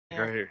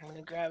Right here. I'm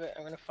gonna grab it.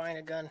 I'm gonna find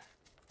a gun.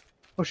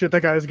 Oh shit,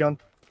 that guy has a gun.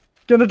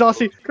 Get the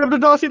Dossie! Grab the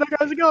Dossie, that guy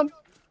has a gun!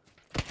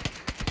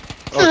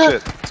 Oh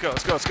shit. Let's go,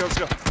 let's go, let's go, let's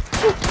go.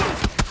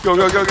 Go,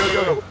 go, go,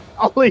 go, go.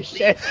 Holy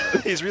shit!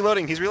 He's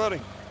reloading, he's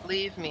reloading.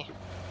 Leave me.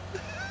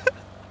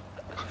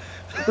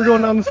 We're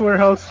going down this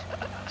warehouse.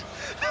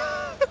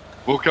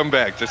 We'll come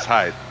back. Just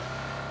hide.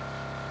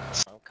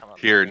 Oh, come on.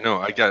 Here, no,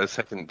 I got a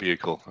second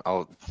vehicle.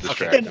 I'll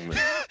distract Okay. him.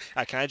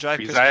 Can I drive?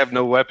 Because I have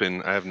no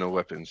weapon. I have no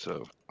weapon,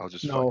 so I'll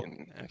just No.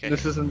 fucking. Okay.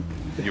 This isn't...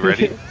 You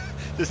ready?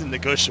 This is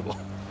negotiable.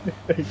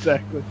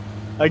 Exactly.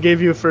 I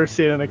gave you a first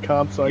aid and a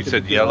comp, so I You could...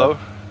 said yellow?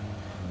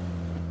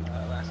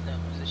 Last known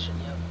position,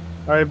 yep.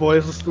 Alright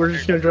boys, we're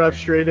just gonna drive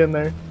straight in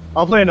there.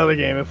 I'll play another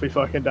game if we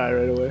fucking die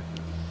right away.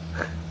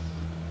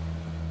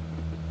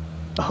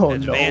 Oh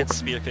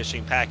Advanced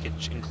spearfishing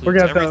package includes We're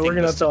gonna have to- everything we're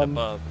gonna have listed to,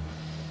 above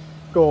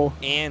no. Go.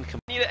 and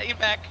I need you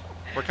back.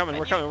 we're coming, I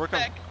we're need coming, you we're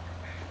coming. back.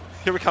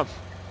 Here we come.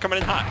 Coming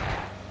in hot.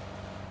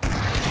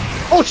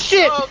 Oh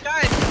shit! Oh,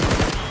 guys!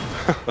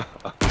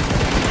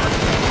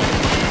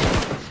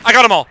 I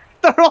got them all.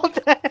 They're all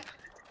dead!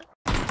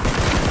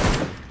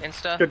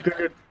 Insta. Good, good,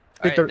 good.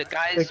 Alright, Take the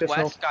guys take this west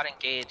help. got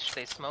engaged.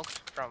 They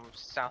smoked from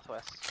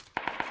southwest.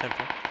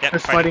 Yeah, They're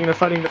fighting, they're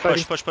fighting, they're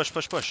fighting. Push, push,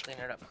 push, push, push. Clean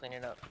it up, clean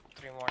it up.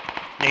 3 more.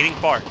 Nading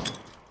far.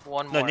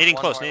 One No, more. nading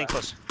one close, more nading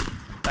left. close.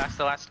 That's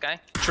the last guy.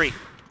 Tree.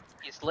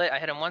 He's lit. I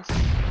hit him once.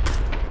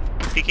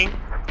 Peeking.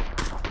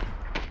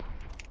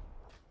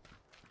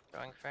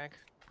 Throwing frag.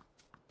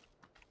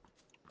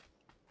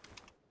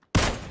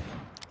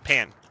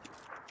 Pan.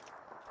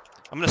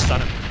 I'm gonna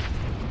stun him.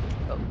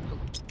 Oh,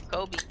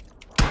 Kobe.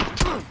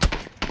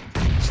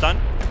 Stun.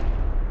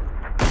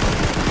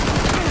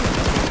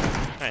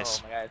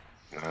 Nice. Oh my god.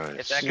 Nice.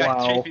 If that guy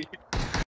Wow. 3v